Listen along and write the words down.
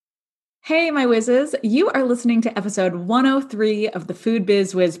Hey, my whizzes. You are listening to episode 103 of the Food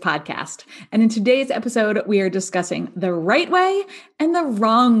Biz Wiz podcast. And in today's episode, we are discussing the right way and the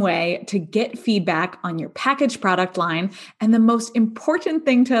wrong way to get feedback on your packaged product line and the most important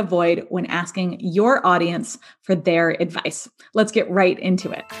thing to avoid when asking your audience for their advice. Let's get right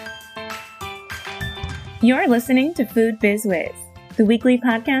into it. You're listening to Food Biz Wiz, the weekly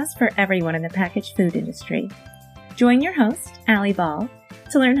podcast for everyone in the packaged food industry. Join your host, Allie Ball,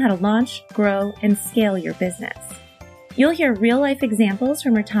 to learn how to launch, grow, and scale your business. You'll hear real-life examples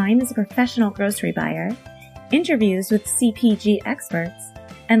from her time as a professional grocery buyer, interviews with CPG experts,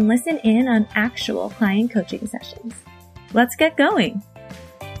 and listen in on actual client coaching sessions. Let's get going.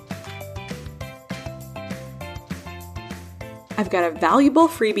 I've got a valuable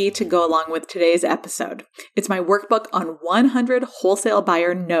freebie to go along with today's episode. It's my workbook on 100 wholesale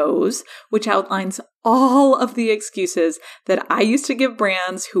buyer no's, which outlines all of the excuses that I used to give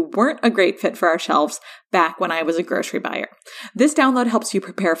brands who weren't a great fit for our shelves back when I was a grocery buyer. This download helps you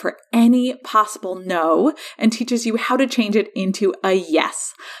prepare for any possible no and teaches you how to change it into a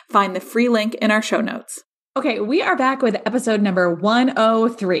yes. Find the free link in our show notes. Okay, we are back with episode number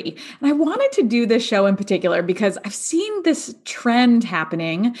 103. And I wanted to do this show in particular because I've seen this trend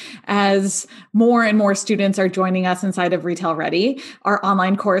happening as more and more students are joining us inside of Retail Ready, our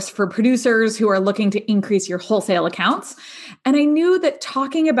online course for producers who are looking to increase your wholesale accounts. And I knew that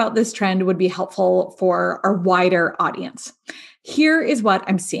talking about this trend would be helpful for our wider audience. Here is what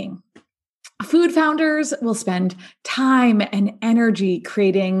I'm seeing. Food founders will spend time and energy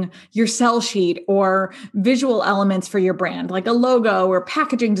creating your sell sheet or visual elements for your brand, like a logo or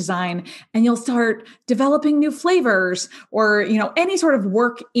packaging design, and you'll start developing new flavors or, any sort of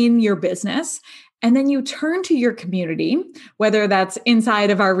work in your business. And then you turn to your community, whether that's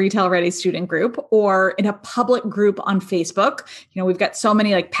inside of our Retail Ready student group or in a public group on Facebook. We've got so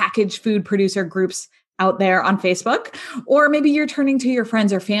many like packaged food producer groups out there on Facebook, or maybe you're turning to your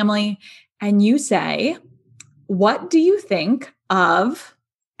friends or family and you say, what do you think of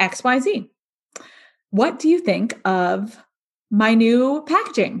XYZ? What do you think of my new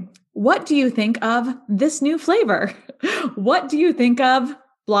packaging? What do you think of this new flavor? What do you think of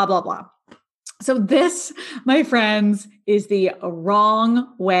blah, blah, blah? So this, my friends, is the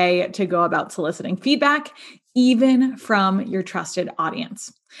wrong way to go about soliciting feedback, even from your trusted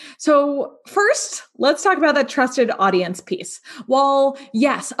audience. So first, let's talk about that trusted audience piece. While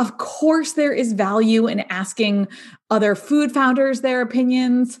yes, of course, there is value in asking other food founders their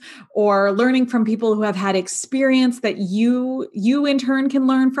opinions or learning from people who have had experience that you in turn can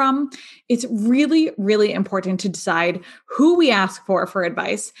learn from, it's really, really important to decide who we ask for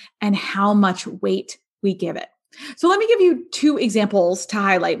advice and how much weight we give it. So let me give you two examples to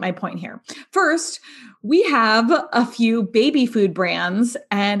highlight my point here. First, we have a few baby food brands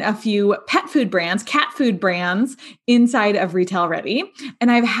and a few pet food brands, cat food brands inside of Retail Ready. And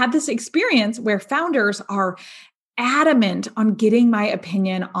I've had this experience where founders are adamant on getting my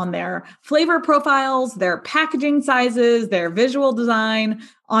opinion on their flavor profiles, their packaging sizes, their visual design,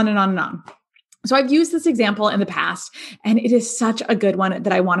 on and on and on. So I've used this example in the past, and it is such a good one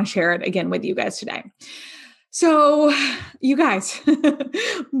that I want to share it again with you guys today. So you guys,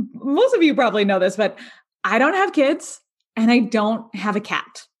 most of you probably know this, but I don't have kids and I don't have a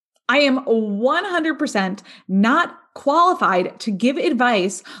cat. I am 100% not qualified to give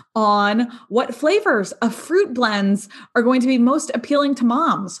advice on what flavors of fruit blends are going to be most appealing to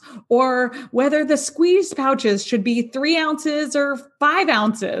moms, or whether the squeezed pouches should be 3 ounces or 5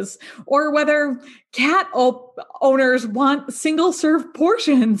 ounces, or whether cat owners want single serve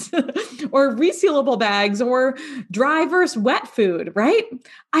portions or resealable bags or dry versus wet food, right?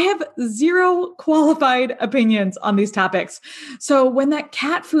 I have zero qualified opinions on these topics. So when that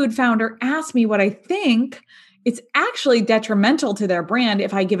cat food founder asks me what I think, it's actually detrimental to their brand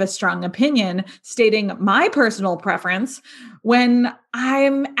if I give a strong opinion stating my personal preference when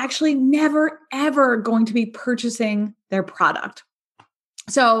I'm actually never, ever going to be purchasing their product.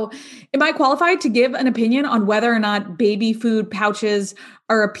 So am I qualified to give an opinion on whether or not baby food pouches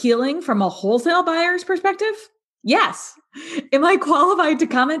are appealing from a wholesale buyer's perspective? Yes. Am I qualified to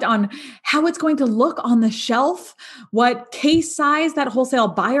comment on how it's going to look on the shelf, what case size that wholesale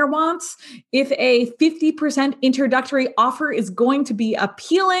buyer wants, if a 50% introductory offer is going to be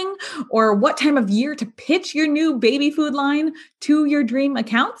appealing, or what time of year to pitch your new baby food line to your dream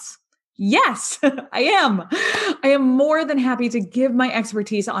accounts? Yes, I am. I am more than happy to give my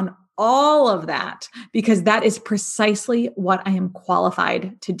expertise on all of that because that is precisely what I am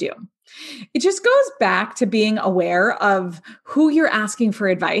qualified to do. It just goes back to being aware of who you're asking for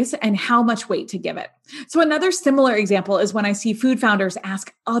advice and how much weight to give it. So another similar example is when I see food founders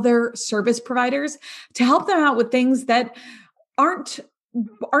ask other service providers to help them out with things that aren't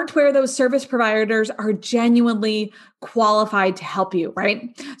where those service providers are genuinely qualified to help you,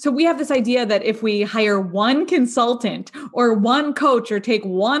 right? So we have this idea that if we hire one consultant or one coach or take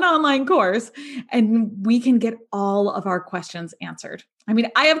one online course, and we can get all of our questions answered. I mean,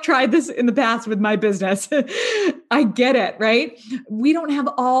 I have tried this in the past with my business. I get it, right? We don't have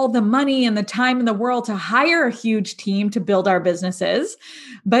all the money and the time in the world to hire a huge team to build our businesses.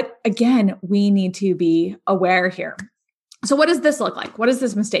 But again, we need to be aware here. So what does this look like? What does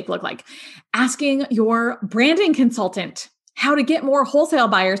this mistake look like? Asking your branding consultant how to get more wholesale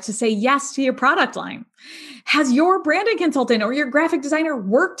buyers to say yes to your product line. Has your branding consultant or your graphic designer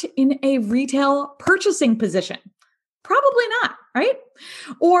worked in a retail purchasing position? Probably not, right?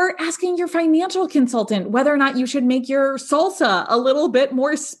 Or asking your financial consultant whether or not you should make your salsa a little bit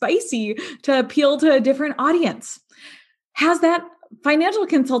more spicy to appeal to a different audience. Has that financial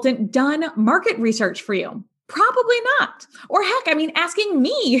consultant done market research for you? Probably not. Or heck, asking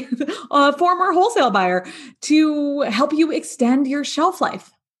me, a former wholesale buyer, to help you extend your shelf life.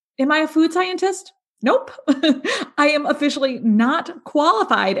 Am I a food scientist? Nope. I am officially not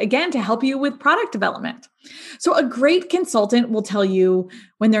qualified, again, to help you with product development. So a great consultant will tell you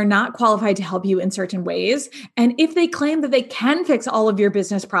when they're not qualified to help you in certain ways. And if they claim that they can fix all of your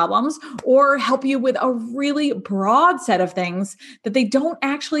business problems or help you with a really broad set of things that they don't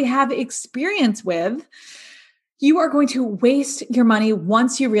actually have experience with, you are going to waste your money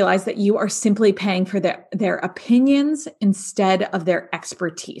once you realize that you are simply paying for their opinions instead of their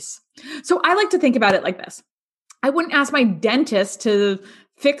expertise. So I like to think about it like this. I wouldn't ask my dentist to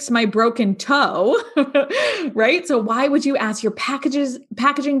fix my broken toe, right? So why would you ask your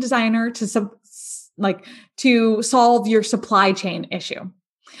packaging designer to solve your supply chain issue?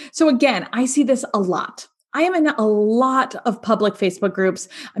 So again, I see this a lot. I am in a lot of public Facebook groups.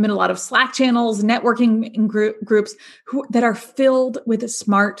 I'm in a lot of Slack channels, networking groups that are filled with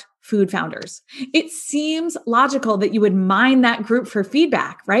smart food founders. It seems logical that you would mine that group for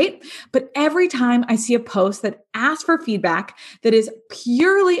feedback, right? But every time I see a post that asks for feedback that is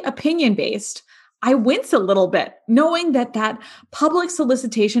purely opinion-based, I wince a little bit, knowing that public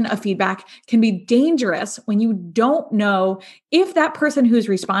solicitation of feedback can be dangerous when you don't know if that person who's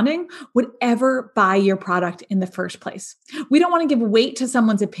responding would ever buy your product in the first place. We don't want to give weight to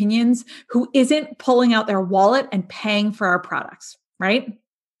someone's opinions who isn't pulling out their wallet and paying for our products, right?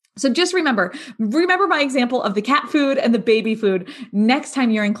 So just remember my example of the cat food and the baby food next time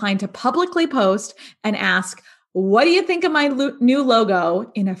you're inclined to publicly post and ask, what do you think of my new logo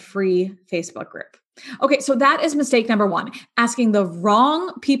in a free Facebook group? Okay, so that is mistake number one, asking the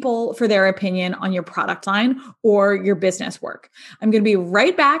wrong people for their opinion on your product line or your business work. I'm going to be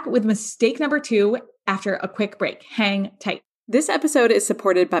right back with mistake number two after a quick break. Hang tight. This episode is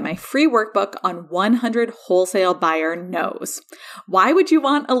supported by my free workbook on 100 wholesale buyer no's. Why would you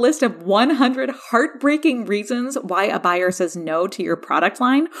want a list of 100 heartbreaking reasons why a buyer says no to your product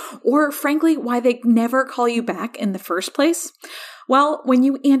line, or frankly, why they never call you back in the first place? Well, when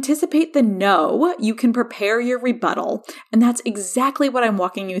you anticipate the no, you can prepare your rebuttal, and that's exactly what I'm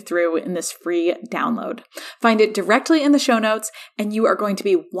walking you through in this free download. Find it directly in the show notes, and you are going to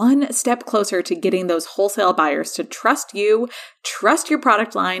be one step closer to getting those wholesale buyers to trust you, trust your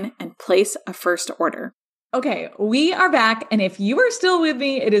product line, and place a first order. Okay, we are back, and if you are still with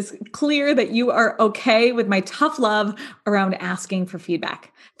me, it is clear that you are okay with my tough love around asking for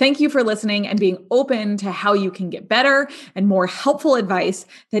feedback. Thank you for listening and being open to how you can get better and more helpful advice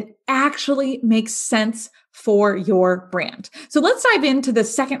that actually makes sense for your brand. So let's dive into the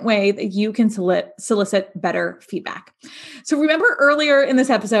second way that you can solicit better feedback. So remember earlier in this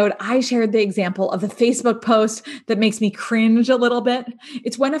episode, I shared the example of the Facebook post that makes me cringe a little bit.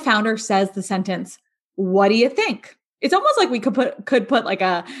 It's when a founder says the sentence, "What do you think?" It's almost like we could put like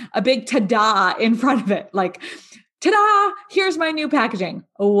a big ta-da in front of it. Like, ta-da, here's my new packaging.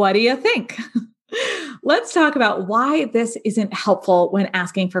 What do you think? Let's talk about why this isn't helpful when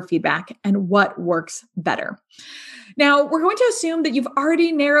asking for feedback and what works better. Now, we're going to assume that you've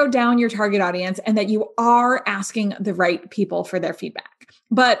already narrowed down your target audience and that you are asking the right people for their feedback.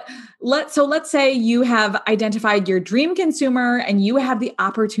 But let's say you have identified your dream consumer and you have the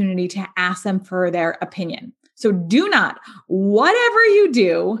opportunity to ask them for their opinion. So do not, whatever you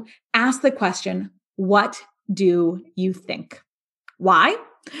do, ask the question, what do you think? Why?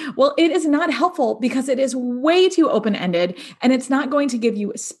 Well, it is not helpful because it is way too open-ended and it's not going to give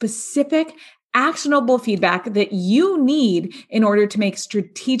you specific, actionable feedback that you need in order to make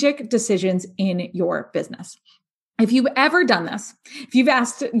strategic decisions in your business. If you've ever done this, if you've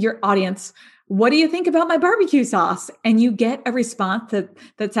asked your audience, what do you think about my barbecue sauce? And you get a response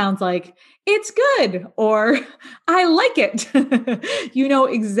that sounds like, it's good, or I like it. You know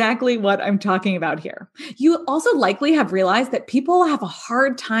exactly what I'm talking about here. You also likely have realized that people have a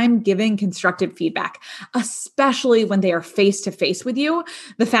hard time giving constructive feedback, especially when they are face to face with you,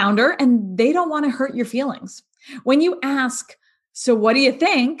 the founder, and they don't want to hurt your feelings. When you ask, so what do you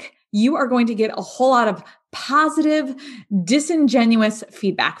think? You are going to get a whole lot of positive, disingenuous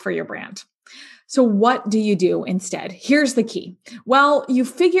feedback for your brand. So what do you do instead? Here's the key. Well, you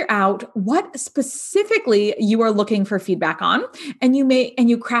figure out what specifically you are looking for feedback on, and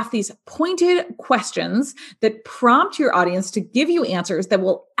you craft these pointed questions that prompt your audience to give you answers that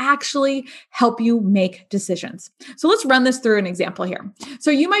will actually help you make decisions. So let's run this through an example here.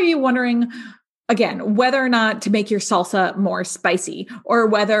 So you might be wondering, again, whether or not to make your salsa more spicy, or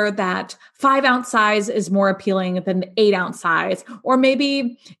whether that 5-ounce size is more appealing than the 8-ounce size, or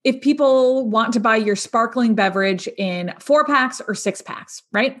maybe if people want to buy your sparkling beverage in 4-packs or 6-packs,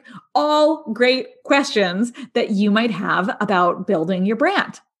 right? All great questions that you might have about building your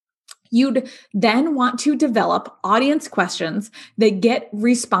brand. You'd then want to develop audience questions that get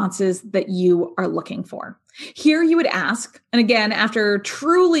responses that you are looking for. Here you would ask, and again, after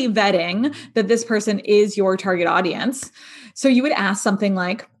truly vetting that this person is your target audience, so you would ask something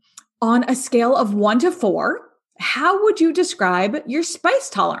like, on a scale of 1 to 4, how would you describe your spice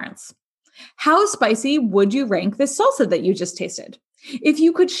tolerance? How spicy would you rank this salsa that you just tasted? If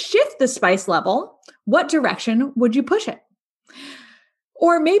you could shift the spice level, what direction would you push it?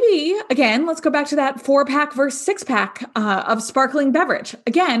 Or maybe, again, let's go back to that 4-pack versus 6-pack of sparkling beverage.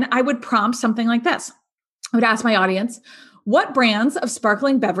 Again, I would prompt something like this. I would ask my audience, what brands of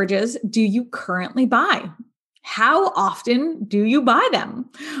sparkling beverages do you currently buy? How often do you buy them?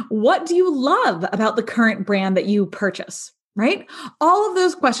 What do you love about the current brand that you purchase? Right? All of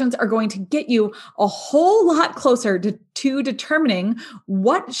those questions are going to get you a whole lot closer to determining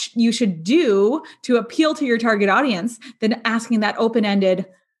what you should do to appeal to your target audience than asking that open-ended,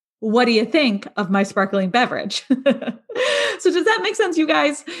 what do you think of my sparkling beverage? So does that make sense, you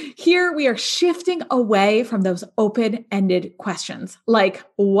guys? Here we are shifting away from those open-ended questions like,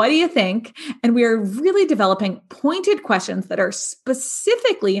 what do you think? And we are really developing pointed questions that are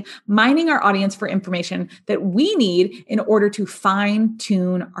specifically mining our audience for information that we need in order to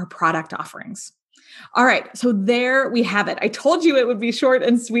fine-tune our product offerings. All right, so there we have it. I told you it would be short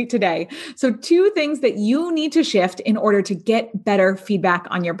and sweet today. So 2 things that you need to shift in order to get better feedback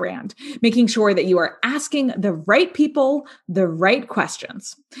on your brand, making sure that you are asking the right people the right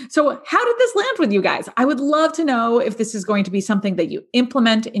questions. So how did this land with you guys? I would love to know if this is going to be something that you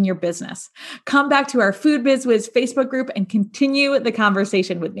implement in your business. Come back to our Food Biz Wiz Facebook group and continue the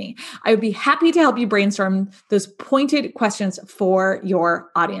conversation with me. I would be happy to help you brainstorm those pointed questions for your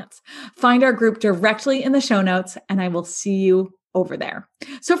audience. Find our group directly in the show notes, and I will see you over there.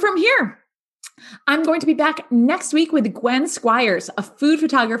 So from here, I'm going to be back next week with Gwen Squires, a food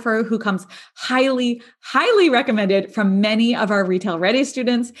photographer who comes highly, highly recommended from many of our Retail Ready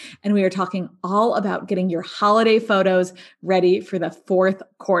students. And we are talking all about getting your holiday photos ready for the 4th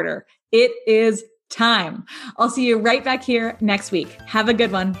quarter. It is time. I'll see you right back here next week. Have a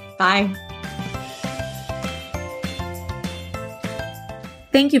good one. Bye.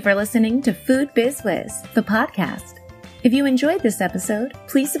 Thank you for listening to Food Biz Wiz, the podcast. If you enjoyed this episode,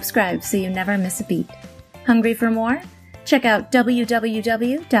 please subscribe so you never miss a beat. Hungry for more? Check out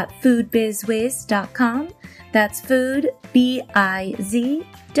www.foodbizwiz.com. That's food,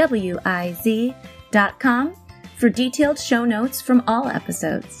 BIZWIZ.com for detailed show notes from all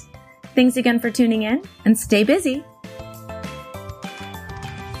episodes. Thanks again for tuning in, and stay busy.